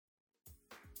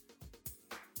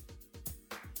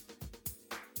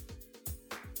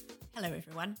Hello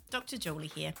everyone, Dr. Julie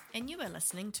here, and you are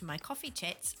listening to my Coffee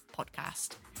Chats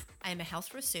podcast. I am a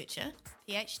health researcher,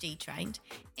 PhD trained,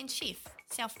 and chef,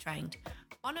 self-trained,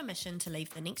 on a mission to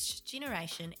leave the next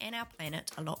generation and our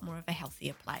planet a lot more of a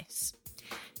healthier place.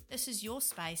 This is your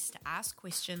space to ask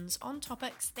questions on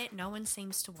topics that no one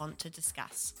seems to want to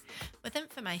discuss, with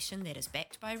information that is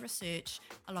backed by research,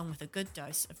 along with a good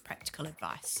dose of practical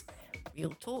advice.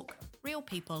 Real talk, real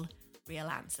people, real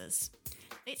answers.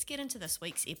 Let's get into this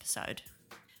week's episode.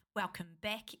 Welcome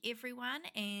back, everyone,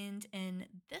 and in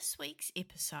this week's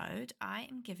episode, I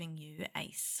am giving you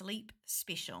a sleep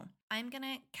special. I'm going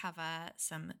to cover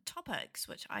some topics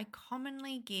which I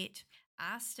commonly get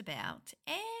asked about,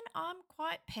 and I'm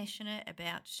quite passionate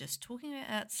about just talking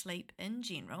about sleep in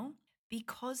general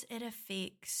because it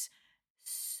affects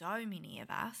so many of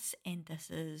us, and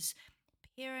this is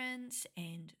parents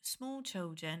and small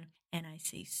children, and I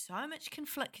see so much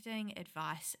conflicting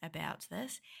advice about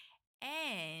this,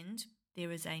 and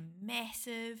there is a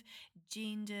massive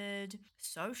gendered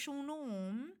social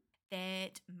norm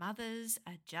that mothers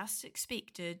are just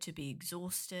expected to be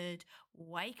exhausted,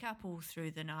 wake up all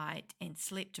through the night, and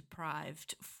sleep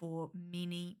deprived for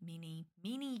many, many,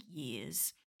 many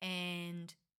years,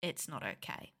 and it's not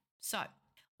okay. So,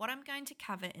 what I'm going to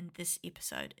cover in this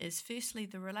episode is firstly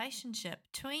the relationship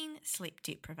between sleep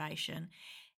deprivation,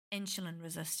 insulin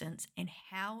resistance, and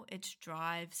how it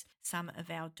drives some of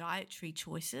our dietary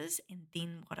choices, and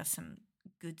then what are some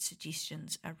good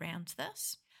suggestions around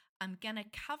this. I'm going to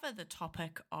cover the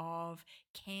topic of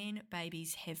can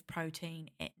babies have protein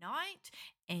at night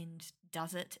and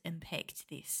does it impact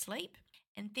their sleep?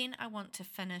 And then I want to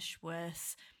finish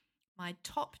with my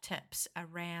top tips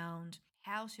around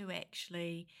how to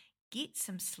actually get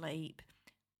some sleep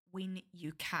when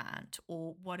you can't,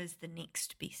 or what is the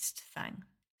next best thing.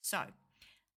 So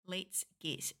let's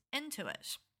get into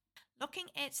it. Looking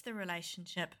at the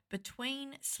relationship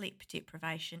between sleep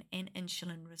deprivation and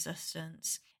insulin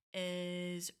resistance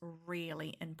is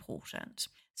really important.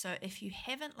 So if you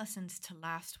haven't listened to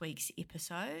last week's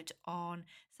episode on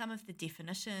some of the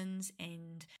definitions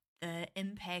and the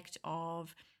impact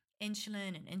of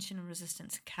insulin and insulin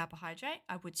resistance and carbohydrate,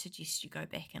 I would suggest you go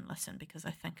back and listen because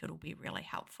I think it'll be really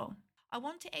helpful. I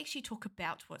want to actually talk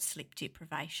about what sleep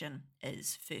deprivation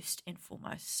is first and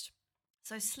foremost.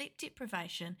 So sleep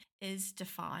deprivation is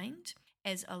defined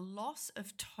as a loss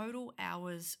of total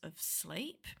hours of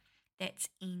sleep, that's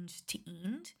end to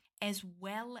end, as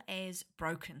well as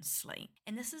broken sleep.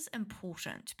 And this is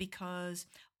important because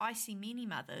I see many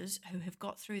mothers who have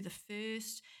got through the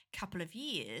first couple of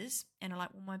years and are like,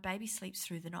 well, my baby sleeps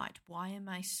through the night. Why am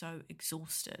I so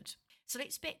exhausted? So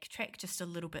let's backtrack just a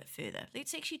little bit further.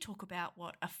 Let's actually talk about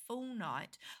what a full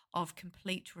night of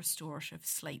complete restorative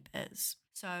sleep is.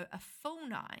 So a full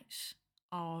night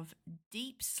of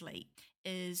deep sleep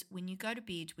is when you go to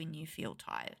bed when you feel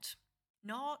tired.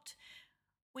 Not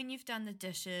when you've done the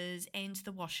dishes and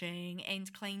the washing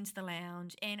and cleaned the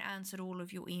lounge and answered all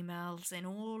of your emails and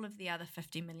all of the other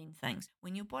 50 million things.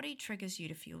 When your body triggers you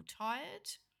to feel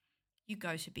tired, you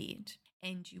go to bed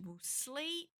and you will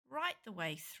sleep right the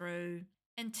way through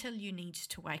until you need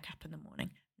to wake up in the morning.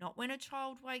 Not when a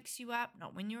child wakes you up,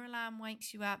 not when your alarm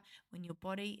wakes you up, when your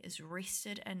body is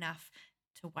rested enough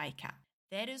to wake up.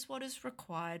 That is what is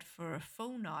required for a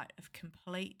full night of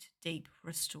complete, deep,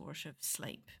 restorative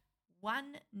sleep.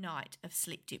 One night of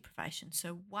sleep deprivation,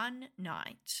 so one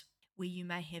night where you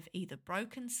may have either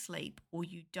broken sleep or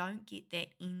you don't get that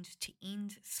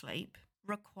end-to-end sleep,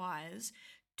 requires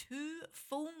 2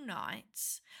 full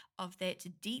nights of that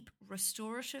deep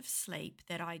restorative sleep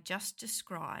that I just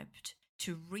described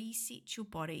to reset your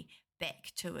body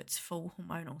back to its full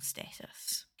hormonal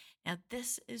status. Now,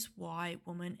 this is why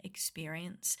women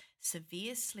experience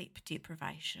severe sleep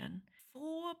deprivation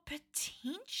for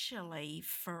potentially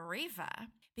forever,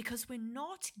 because we're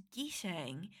not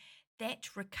getting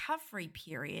that recovery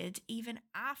period even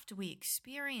after we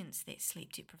experience that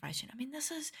sleep deprivation. I mean,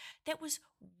 that was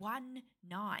one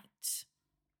night.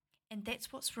 And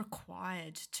that's what's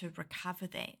required to recover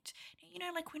that. You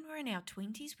know, like when we're in our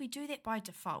 20s, we do that by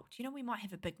default. You know, we might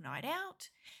have a big night out,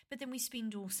 but then we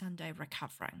spend all Sunday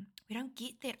recovering. We don't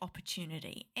get that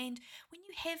opportunity. And when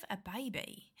you have a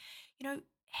baby, you know,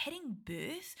 hitting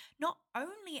birth, not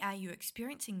only are you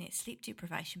experiencing that sleep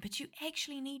deprivation, but you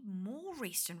actually need more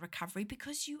rest and recovery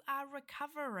because you are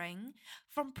recovering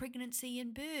from pregnancy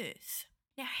and birth.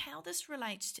 Now, how this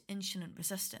relates to insulin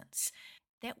resistance,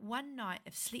 that one night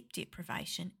of sleep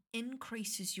deprivation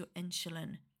increases your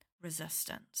insulin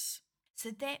resistance.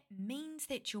 So that means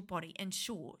that your body, in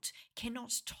short,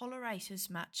 cannot tolerate as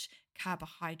much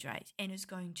carbohydrate and is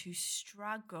going to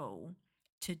struggle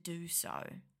to do so.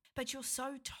 but you're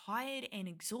so tired and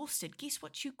exhausted. Guess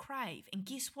what you crave? And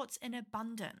guess what's in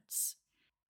abundance?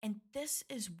 And this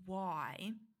is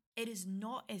why it is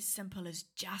not as simple as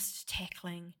just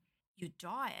tackling your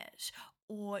diet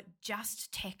or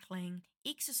just tackling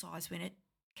exercise when it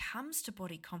comes to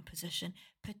body composition,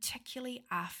 particularly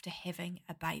after having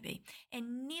a baby.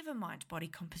 And never mind body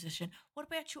composition, what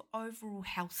about your overall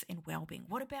health and well-being?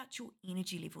 What about your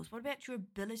energy levels? What about your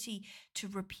ability to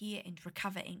repair and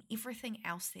recover and everything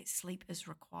else that sleep is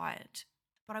required?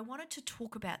 But I wanted to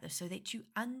talk about this so that you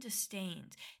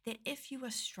understand that if you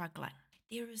are struggling,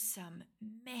 there is some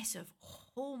massive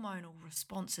hormonal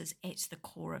responses at the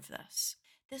core of this.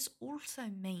 This also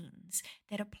means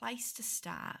that a place to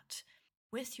start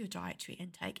with your dietary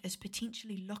intake is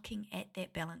potentially looking at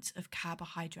that balance of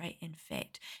carbohydrate and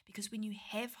fat, because when you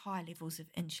have high levels of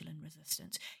insulin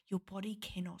resistance, your body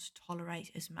cannot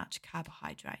tolerate as much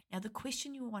carbohydrate. Now, the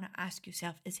question you want to ask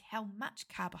yourself is, how much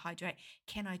carbohydrate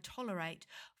can I tolerate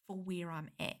for where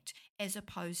I'm at, as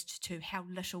opposed to how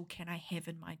little can I have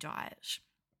in my diet?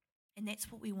 And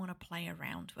that's what we want to play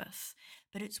around with.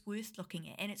 But it's worth looking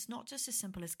at. And it's not just as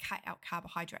simple as cut out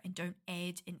carbohydrate and don't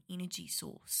add an energy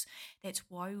source. That's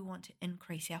why we want to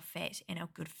increase our fat and our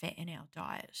good fat in our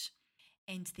diet.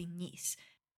 And then, yes,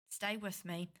 stay with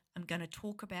me. I'm going to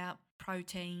talk about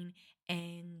protein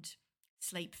and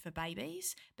sleep for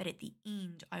babies. But at the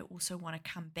end, I also want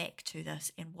to come back to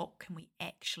this and what can we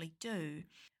actually do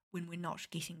when we're not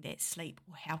getting that sleep,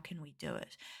 or how can we do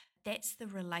it? That's the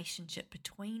relationship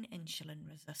between insulin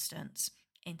resistance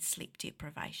and sleep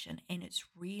deprivation, and it's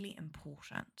really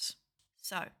important.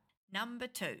 So, number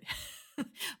 2,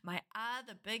 my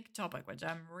other big topic, which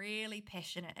I'm really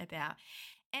passionate about,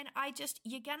 and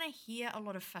you're going to hear a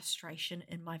lot of frustration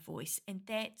in my voice, and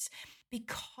that's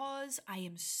because I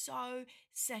am so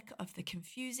sick of the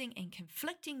confusing and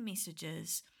conflicting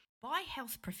messages by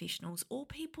health professionals or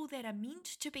people that are meant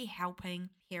to be helping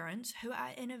parents who are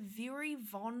in a very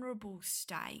vulnerable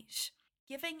state,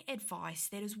 giving advice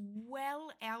that is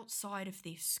well outside of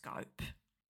their scope.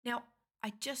 Now,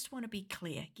 I just want to be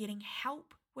clear, getting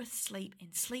help with sleep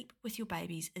and sleep with your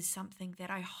babies is something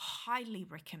that I highly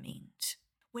recommend.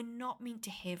 We're not meant to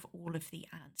have all of the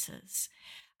answers.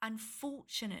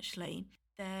 Unfortunately,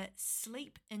 the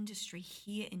sleep industry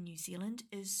here in New Zealand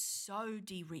is so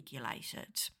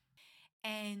deregulated.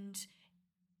 And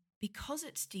because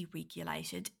it's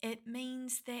deregulated, it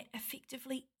means that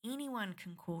effectively anyone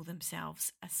can call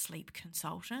themselves a sleep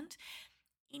consultant.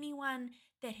 Anyone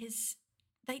that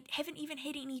they haven't even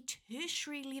had any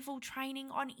tertiary level training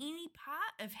on any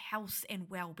part of health and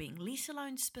well-being, let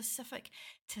alone specific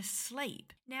to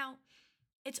sleep. Now,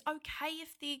 it's okay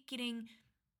if they're getting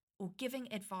or giving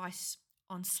advice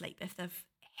on sleep, if they've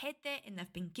had that and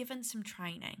they've been given some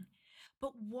training.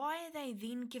 But why are they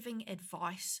then giving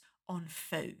advice on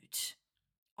food?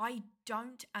 I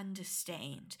don't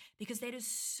understand, because that is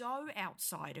so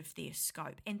outside of their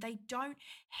scope, and they don't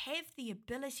have the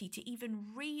ability to even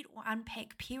read or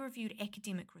unpack peer-reviewed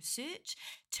academic research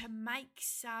to make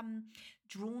some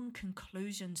drawn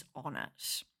conclusions on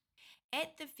it.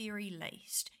 At the very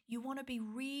least, you want to be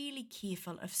really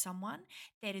careful of someone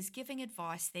that is giving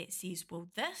advice that says, well,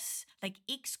 this, like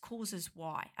X causes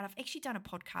Y. And I've actually done a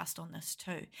podcast on this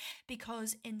too,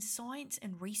 because in science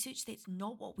and research, that's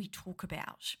not what we talk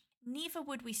about. Never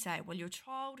would we say, well, your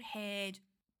child had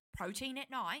protein at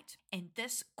night and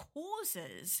this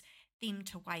causes them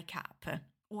to wake up,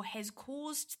 or has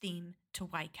caused them to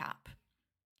wake up.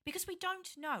 Because we don't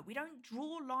know. We don't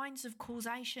draw lines of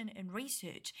causation in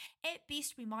research. At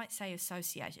best, we might say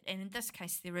associated. And in this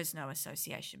case, there is no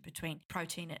association between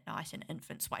protein at night and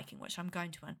infants waking, which I'm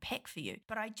going to unpack for you.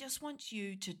 But I just want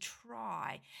you to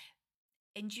try,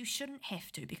 and you shouldn't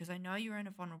have to, because I know you're in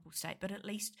a vulnerable state, but at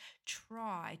least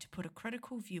try to put a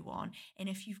critical view on. And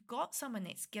if you've got someone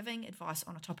that's giving advice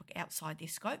on a topic outside their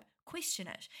scope, question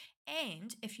it.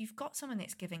 And if you've got someone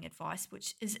that's giving advice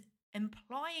which is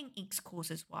implying X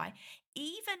causes Y,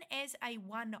 even as a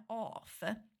one-off,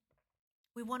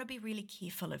 we want to be really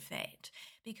careful of that,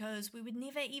 because we would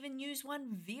never even use one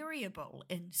variable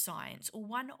in science or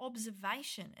one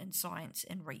observation in science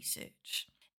and research.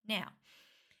 Now,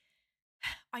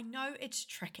 I know it's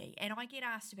tricky, and I get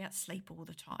asked about sleep all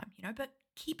the time, but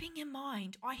keeping in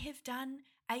mind, I have done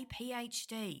a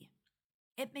PhD.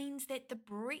 It means that the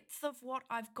breadth of what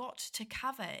I've got to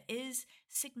cover is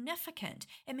significant.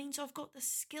 It means I've got the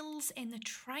skills and the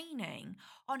training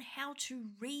on how to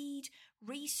read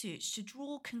research, to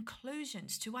draw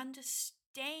conclusions, to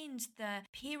understand the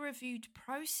peer-reviewed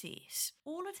process.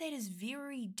 All of that is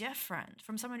very different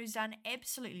from someone who's done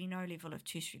absolutely no level of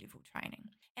tertiary level training.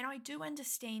 And I do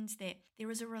understand that there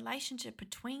is a relationship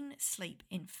between sleep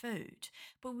and food,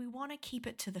 but we want to keep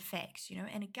it to the facts,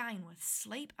 And again, with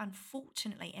sleep,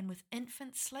 unfortunately, and with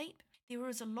infant sleep, there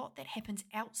is a lot that happens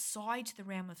outside the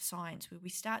realm of science where we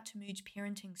start to merge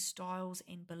parenting styles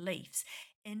and beliefs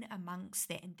in amongst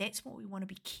that. And that's what we want to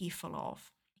be careful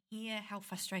of. Hear how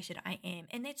frustrated I am.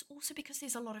 And that's also because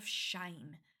there's a lot of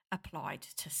shame applied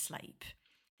to sleep.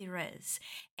 There is.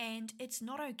 And it's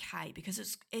not okay because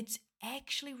it's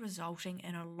actually resulting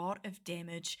in a lot of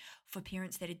damage for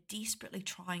parents that are desperately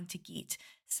trying to get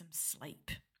some sleep.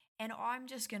 And I'm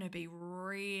just going to be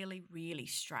really, really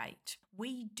straight.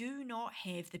 We do not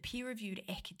have the peer-reviewed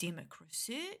academic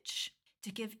research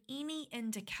to give any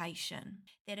indication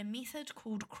that a method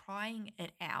called crying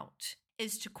it out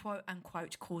is to quote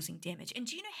unquote causing damage. And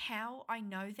do you know how I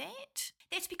know that?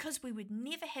 That's because we would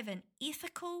never have an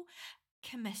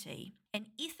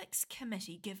ethics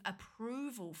committee give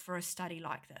approval for a study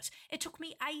like this. It took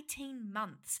me 18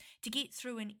 months to get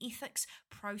through an ethics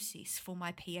process for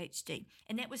my PhD,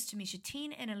 and that was to measure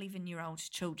 10 and 11-year-old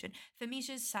children for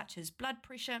measures such as blood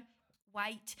pressure,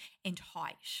 weight, and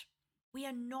height. We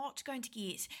are not going to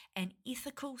get an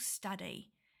ethical study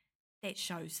that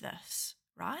shows this,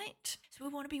 right? So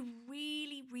we want to be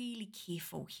really, really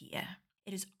careful here.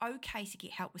 It is okay to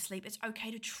get help with sleep. It's okay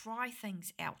to try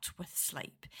things out with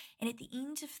sleep. And at the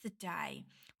end of the day,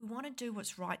 we want to do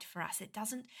what's right for us. It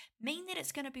doesn't mean that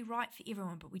it's going to be right for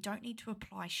everyone, but we don't need to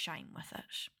apply shame with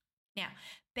it. Now,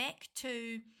 back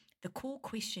to the core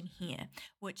question here,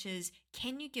 which is,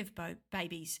 can you give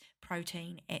babies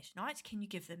protein at night? Can you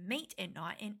give them meat at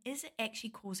night? And is it actually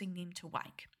causing them to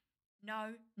wake?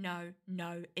 No,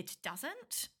 it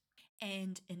doesn't.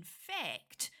 And in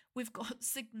fact, we've got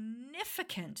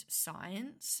significant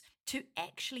science to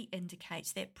actually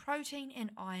indicate that protein and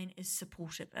iron is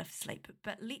supportive of sleep.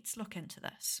 But let's look into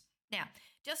this. Now,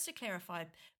 just to clarify,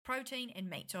 protein and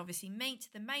meat. So obviously meat,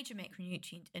 the major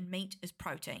macronutrient in meat is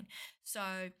protein.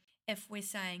 So if we're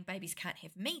saying babies can't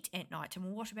have meat at night, and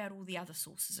well, what about all the other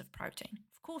sources of protein?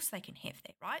 Of course they can have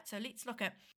that, right? So let's look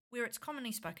at where it's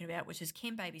commonly spoken about, which is,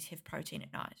 can babies have protein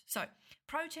at night? So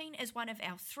protein is one of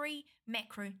our 3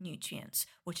 macronutrients,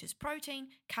 which is protein,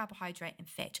 carbohydrate, and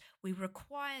fat. We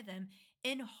require them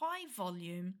in high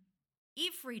volume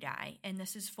every day, and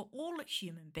this is for all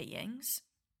human beings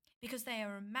because they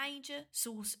are a major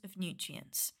source of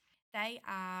nutrients. They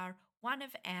are one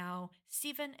of our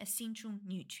 7 essential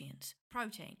nutrients,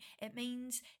 protein. It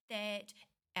means that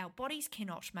our bodies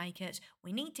cannot make it.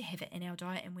 We need to have it in our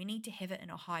diet, and we need to have it in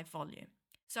a high volume.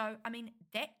 So,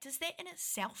 does that in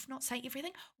itself not say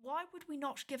everything? Why would we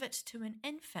not give it to an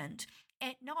infant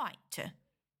at night?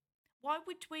 Why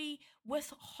would we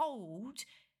withhold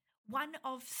one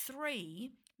of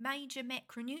 3 major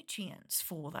macronutrients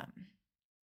for them?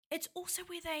 It's also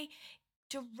where they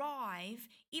derive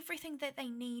everything that they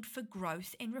need for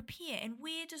growth and repair. And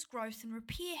where does growth and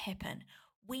repair happen?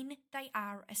 When they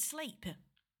are asleep.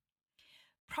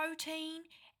 Protein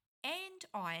and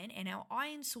iron, and our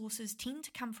iron sources tend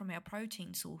to come from our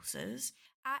protein sources,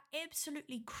 are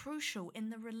absolutely crucial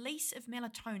in the release of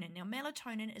melatonin. Now,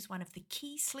 melatonin is one of the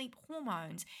key sleep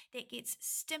hormones that gets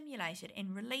stimulated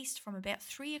and released from about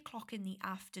 3 o'clock in the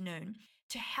afternoon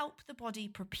to help the body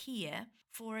prepare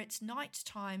for its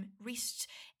nighttime rest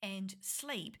and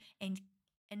sleep, and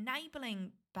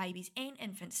enabling babies and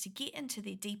infants to get into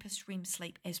their deepest REM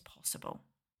sleep as possible.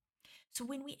 So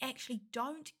when we actually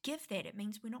don't give that, it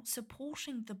means we're not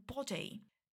supporting the body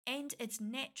and its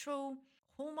natural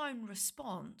hormone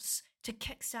response to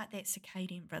kickstart that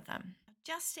circadian rhythm.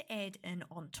 Just to add in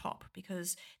on top,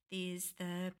 because there's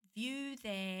the view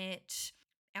that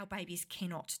our babies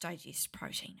cannot digest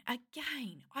protein.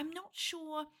 Again, I'm not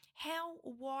sure how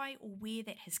or why or where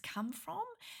that has come from,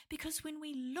 because when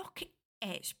we look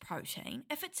at protein,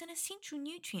 if it's an essential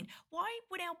nutrient, why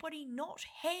would our body not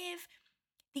have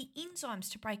the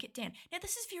enzymes to break it down? Now,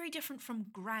 this is very different from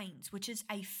grains, which is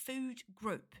a food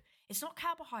group. It's not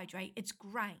carbohydrate, it's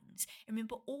grains.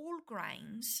 Remember, all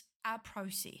grains are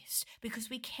processed because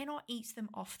we cannot eat them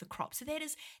off the crop. So that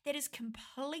is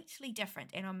completely different.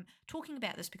 And I'm talking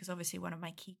about this because obviously one of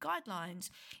my key guidelines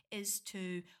is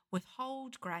to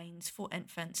withhold grains for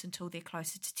infants until they're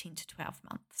closer to 10 to 12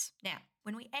 months. Now,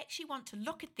 when we actually want to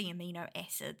look at the amino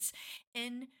acids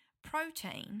in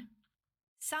protein,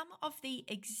 some of the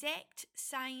exact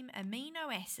same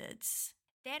amino acids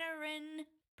that are in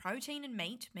protein and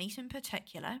meat in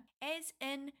particular, as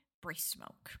in breast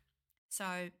milk.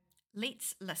 So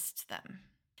let's list them.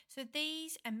 So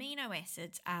these amino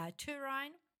acids are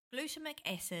taurine, glutamic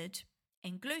acid,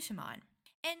 and glutamine.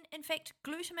 And in fact,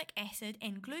 glutamic acid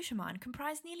and glutamine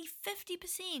comprise nearly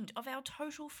 50% of our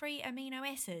total free amino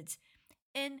acids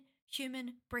in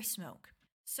human breast milk.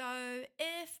 So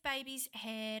if babies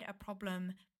had a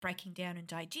problem breaking down and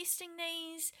digesting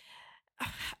these,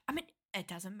 I mean, it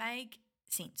doesn't make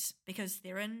sense because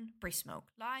they're in breast milk.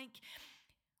 Like,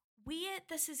 where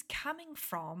this is coming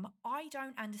from, I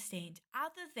don't understand,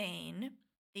 other than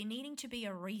there needing to be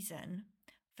a reason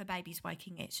for babies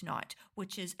waking at night,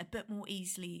 which is a bit more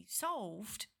easily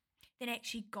solved than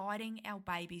actually guiding our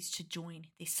babies to join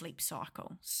their sleep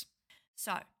cycles.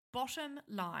 So, bottom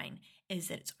line is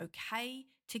that it's okay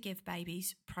to give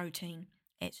babies protein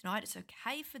at night. It's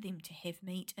okay for them to have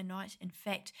meat at night. In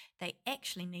fact, they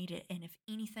actually need it. And if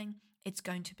anything, it's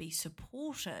going to be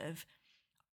supportive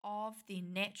of their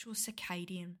natural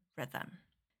circadian rhythm.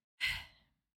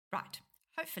 Right.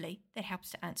 Hopefully that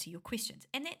helps to answer your questions.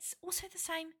 And that's also the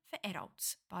same for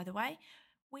adults, by the way.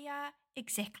 We are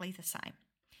exactly the same.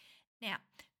 Now,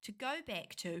 to go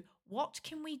back to what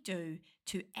can we do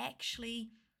to actually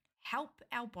help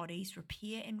our bodies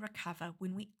repair and recover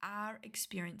when we are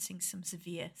experiencing some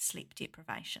severe sleep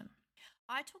deprivation.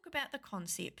 I talk about the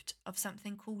concept of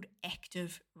something called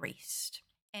active rest.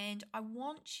 And I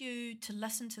want you to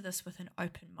listen to this with an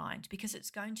open mind because it's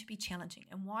going to be challenging.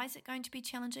 And why is it going to be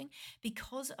challenging?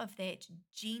 Because of that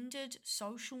gendered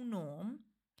social norm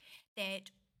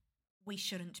that we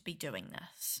shouldn't be doing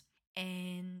this.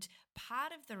 And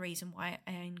part of the reason why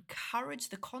I encourage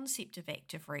the concept of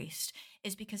active rest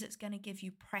is because it's going to give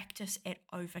you practice at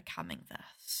overcoming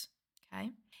this.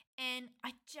 Okay. And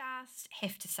I just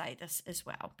have to say this as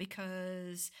well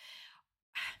because,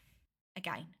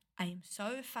 again, I am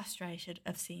so frustrated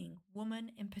of seeing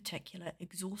women in particular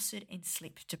exhausted and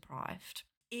sleep deprived.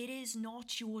 It is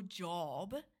not your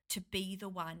job to be the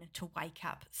one to wake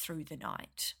up through the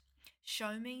night.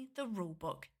 Show me the rule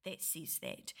book that says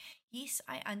that. Yes,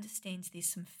 I understand there's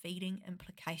some feeding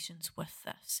implications with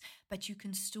this, but you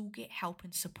can still get help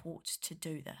and support to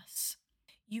do this.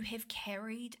 You have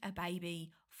carried a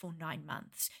baby for 9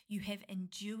 months. You have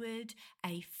endured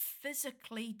a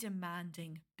physically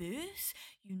demanding birth.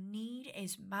 You need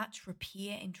as much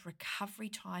repair and recovery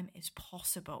time as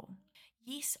possible.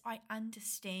 Yes, I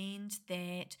understand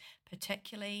that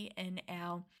particularly in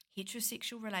our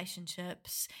heterosexual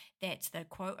relationships, that the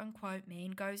quote unquote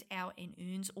man goes out and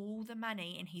earns all the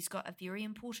money and he's got a very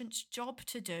important job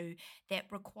to do that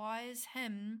requires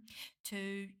him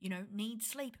to, need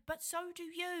sleep. But so do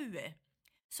you.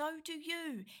 So do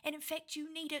you. And in fact,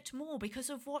 you need it more because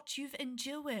of what you've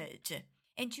endured.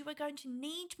 And you are going to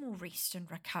need more rest and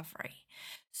recovery.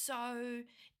 So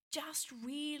just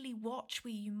really watch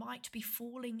where you might be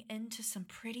falling into some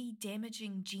pretty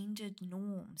damaging gendered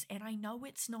norms. And I know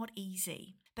it's not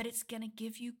easy, but it's going to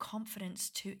give you confidence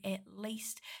to at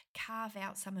least carve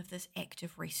out some of this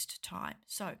active rest time.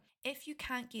 So if you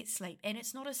can't get sleep, and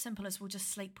it's not as simple as we'll just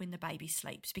sleep when the baby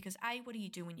sleeps, because A, what do you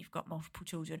do when you've got multiple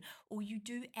children? Or you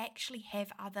do actually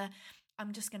have other,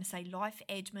 I'm just going to say life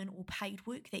admin or paid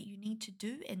work that you need to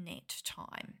do in that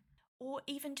time. Or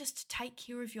even just to take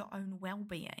care of your own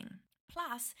well-being.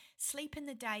 Plus, sleep in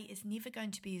the day is never going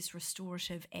to be as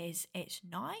restorative as at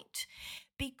night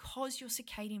because your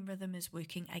circadian rhythm is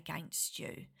working against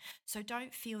you. So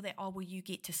don't feel that, you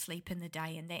get to sleep in the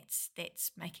day and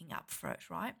that's making up for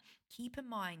it, right? Keep in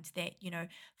mind that,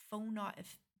 full night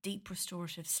of deep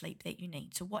restorative sleep that you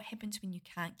need. So what happens when you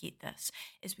can't get this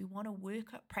is we want to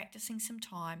work at practicing some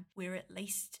time where at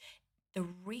least the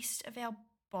rest of our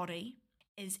body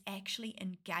is actually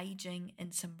engaging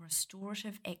in some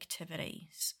restorative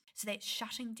activities. So that's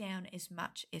shutting down as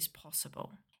much as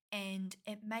possible. And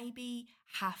it may be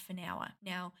half an hour.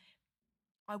 Now,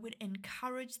 I would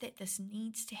encourage that this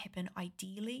needs to happen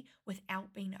ideally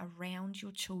without being around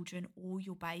your children or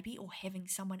your baby or having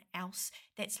someone else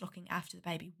that's looking after the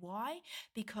baby. Why?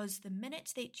 Because the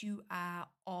minute that you are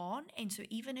on, and so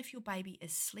even if your baby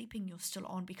is sleeping, you're still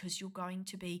on because you're going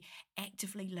to be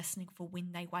actively listening for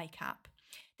when they wake up.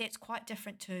 That's quite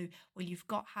different to, you've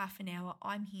got half an hour,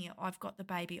 I'm here, I've got the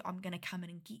baby, I'm going to come in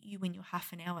and get you when your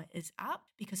half an hour is up,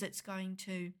 because it's going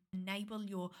to enable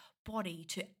your body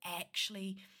to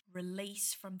actually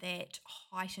release from that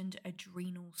heightened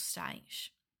adrenal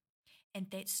state. And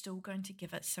that's still going to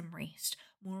give it some rest.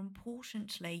 More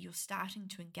importantly, you're starting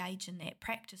to engage in that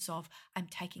practice of, I'm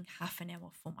taking half an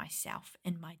hour for myself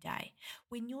in my day.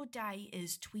 When your day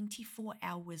is 24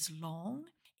 hours long,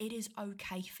 it is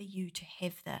okay for you to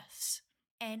have this.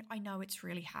 And I know it's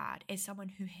really hard as someone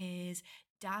who has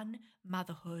done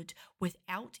motherhood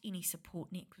without any support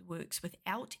networks,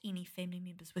 without any family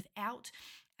members, without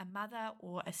a mother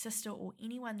or a sister or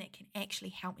anyone that can actually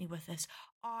help me with this,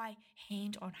 I,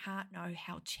 hand on heart, know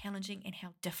how challenging and how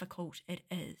difficult it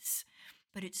is.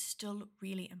 But it's still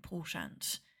really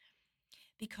important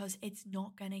because it's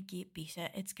not going to get better,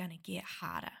 it's going to get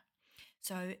harder.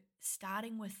 So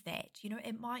starting with that,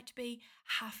 it might be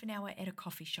half an hour at a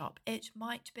coffee shop. It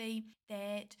might be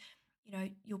that,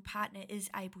 your partner is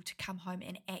able to come home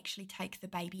and actually take the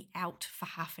baby out for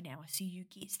half an hour. So you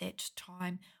get that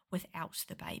time without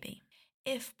the baby.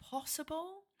 If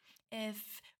possible,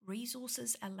 if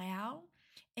resources allow,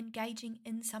 engaging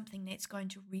in something that's going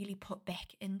to really put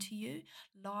back into you,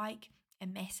 like a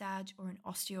massage or an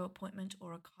osteo appointment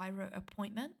or a chiro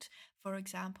appointment, for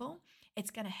example,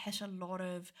 it's going to hit a lot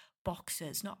of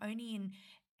boxes, not only in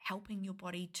helping your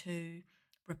body to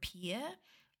repair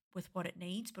with what it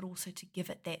needs, but also to give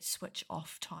it that switch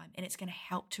off time. And it's going to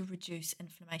help to reduce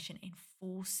inflammation and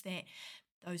force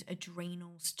those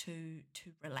adrenals to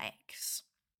relax.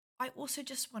 I also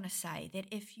just want to say that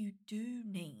if you do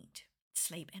need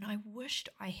sleep, and I wished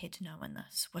I had known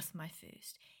this with my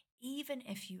first, even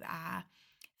if you are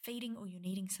feeding or you're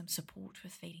needing some support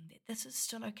with feeding, that this is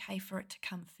still okay for it to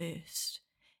come first.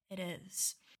 It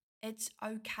is. It's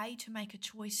okay to make a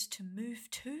choice to move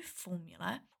to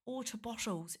formula or to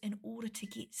bottles in order to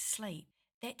get sleep.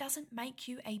 That doesn't make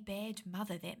you a bad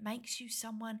mother. That makes you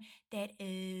someone that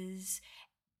is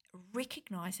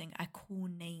recognizing a core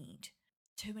need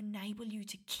to enable you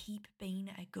to keep being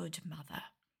a good mother,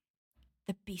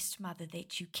 the best mother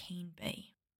that you can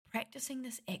be. Practicing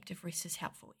this active rest is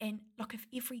helpful. And look, if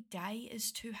every day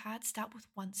is too hard, start with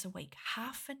once a week,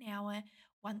 half an hour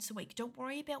once a week. Don't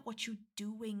worry about what you're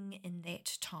doing in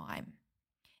that time.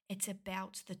 It's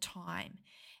about the time.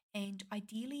 And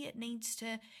ideally it needs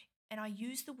to, and I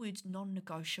use the words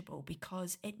non-negotiable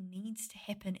because it needs to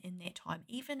happen in that time.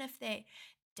 Even if that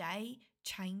day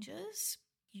changes,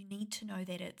 you need to know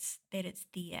that it's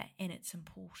there and it's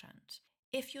important.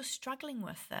 If you're struggling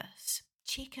with this,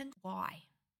 check in why.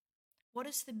 What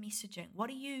is the messaging? What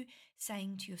are you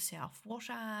saying to yourself? What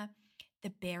are the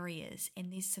barriers?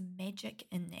 And there's some magic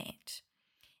in that.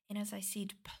 And as I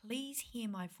said, please hear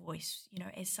my voice,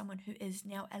 as someone who is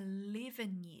now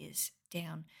 11 years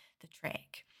down the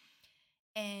track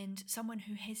and someone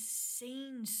who has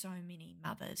seen so many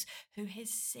mothers, who has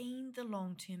seen the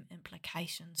long-term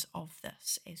implications of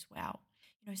this as well.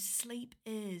 Sleep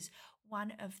is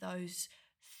one of those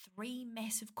 3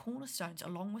 massive cornerstones,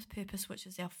 along with purpose, which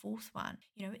is our 4th one.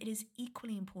 It is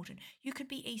equally important. You could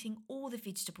be eating all the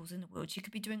vegetables in the world. You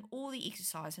could be doing all the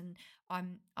exercise. And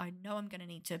I know I'm going to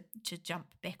need to jump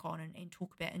back on and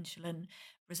talk about insulin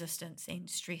resistance and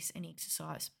stress and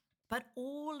exercise. But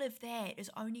all of that is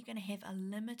only going to have a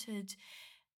limited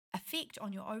effect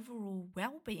on your overall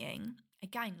well-being,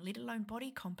 again, let alone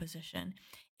body composition,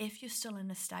 if you're still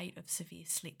in a state of severe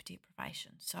sleep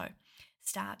deprivation. So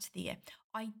start there.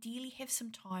 Ideally, have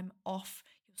some time off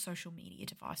your social media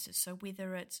devices. So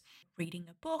whether it's reading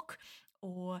a book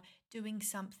or doing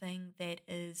something that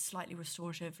is slightly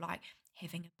restorative, like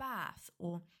having a bath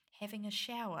or having a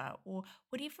shower or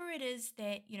whatever it is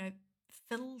that,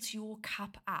 fills your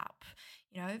cup up.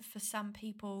 For some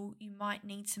people, you might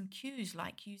need some cues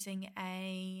like using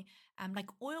a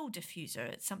oil diffuser.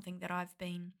 It's something that I've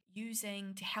been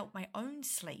using to help my own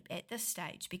sleep at this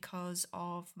stage because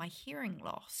of my hearing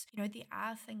loss. There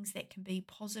are things that can be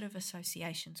positive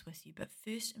associations with you, but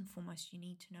first and foremost, you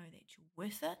need to know that you're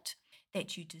worth it,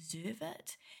 that you deserve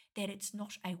it, that it's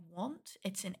not a want,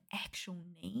 it's an actual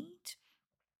need,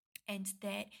 and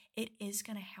that it is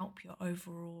going to help your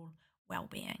overall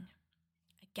well-being.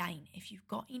 Again, if you've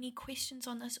got any questions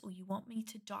on this or you want me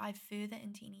to dive further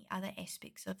into any other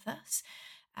aspects of this,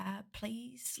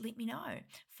 please let me know.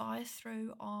 Fire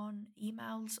through on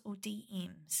emails or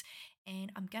DMs.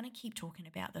 And I'm going to keep talking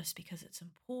about this because it's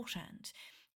important.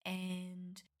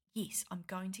 And yes, I'm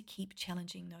going to keep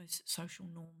challenging those social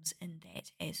norms in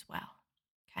that as well.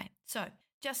 Okay, so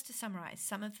just to summarize,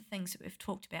 some of the things that we've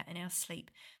talked about in our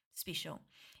sleep special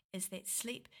is that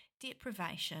sleep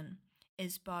deprivation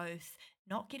is both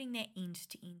not getting that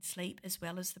end-to-end sleep as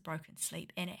well as the broken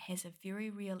sleep, and it has a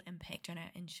very real impact on our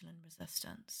insulin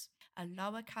resistance. A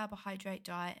lower carbohydrate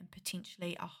diet and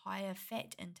potentially a higher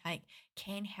fat intake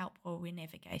can help while we're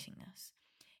navigating this.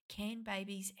 Can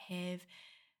babies have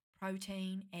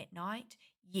protein at night?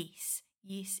 Yes,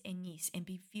 yes, and yes. And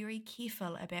be very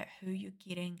careful about who you're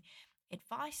getting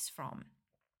advice from,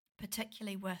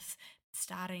 particularly with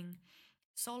starting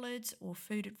solids or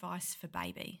food advice for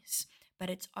babies. But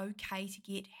it's okay to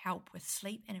get help with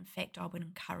sleep, and in fact, I would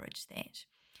encourage that.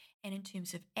 And in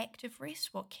terms of active rest,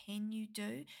 what can you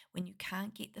do when you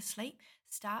can't get the sleep?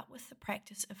 Start with the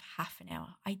practice of half an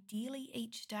hour, ideally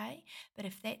each day. But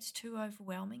if that's too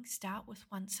overwhelming, start with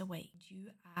once a week.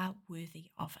 You are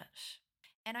worthy of it.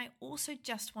 And I also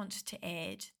just want to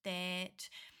add that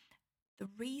the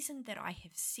reason that I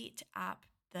have set up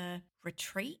the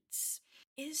retreats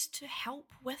is to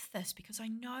help with this, because I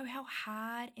know how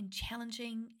hard and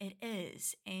challenging it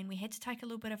is. And we had to take a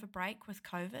little bit of a break with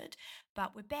COVID,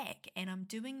 but we're back and I'm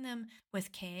doing them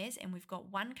with Kaz, and we've got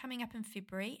one coming up in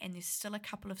February and there's still a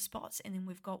couple of spots, and then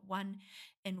we've got one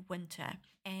in winter.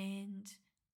 And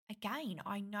again,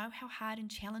 I know how hard and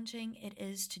challenging it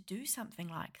is to do something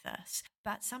like this,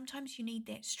 but sometimes you need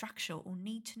that structure or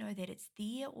need to know that it's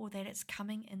there or that it's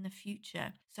coming in the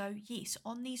future. So yes,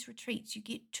 on these retreats, you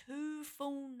get 2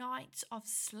 full nights of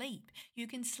sleep. You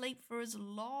can sleep for as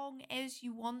long as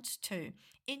you want to,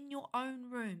 in your own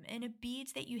room, in a bed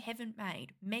that you haven't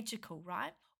made. Magical,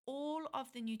 right? All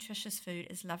of the nutritious food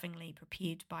is lovingly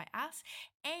prepared by us,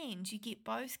 and you get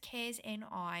both Kaz and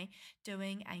I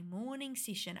doing a morning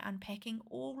session unpacking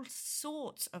all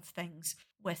sorts of things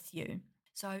with you.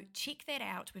 So check that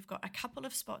out. We've got a couple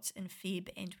of spots in Feb,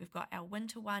 and we've got our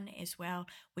winter one as well.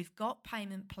 We've got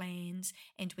payment plans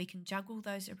and we can juggle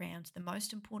those around. The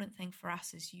most important thing for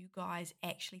us is you guys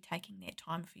actually taking that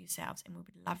time for yourselves, and we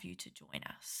would love you to join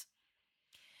us.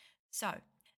 So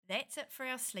that's it for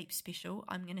our sleep special.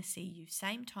 I'm going to see you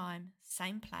same time,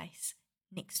 same place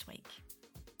next week.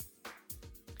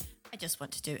 I just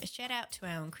want to do a shout out to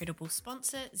our incredible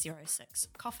sponsor, 06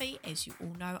 Coffee. As you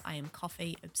all know, I am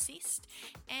coffee obsessed,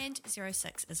 and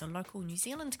 06 is a local New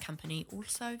Zealand company,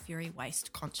 also very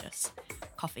waste conscious.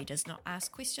 Coffee does not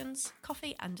ask questions,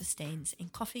 coffee understands,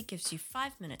 and coffee gives you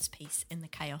 5 minutes peace in the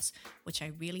chaos, which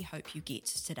I really hope you get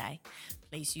today.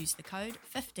 Please use the code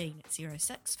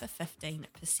 1506 for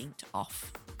 15%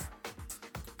 off.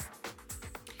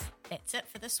 That's it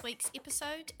for this week's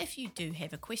episode. If you do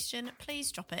have a question, please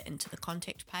drop it into the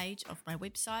contact page of my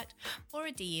website or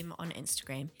a DM on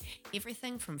Instagram.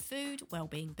 Everything from food,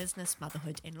 wellbeing, business,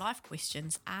 motherhood and life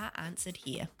questions are answered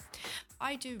here.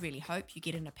 I do really hope you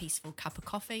get in a peaceful cup of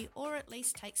coffee, or at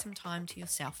least take some time to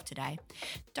yourself today.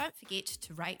 Don't forget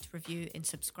to rate, review and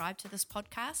subscribe to this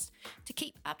podcast to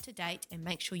keep up to date and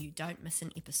make sure you don't miss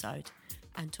an episode.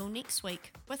 Until next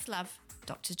week, with love,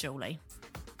 Dr. Julie.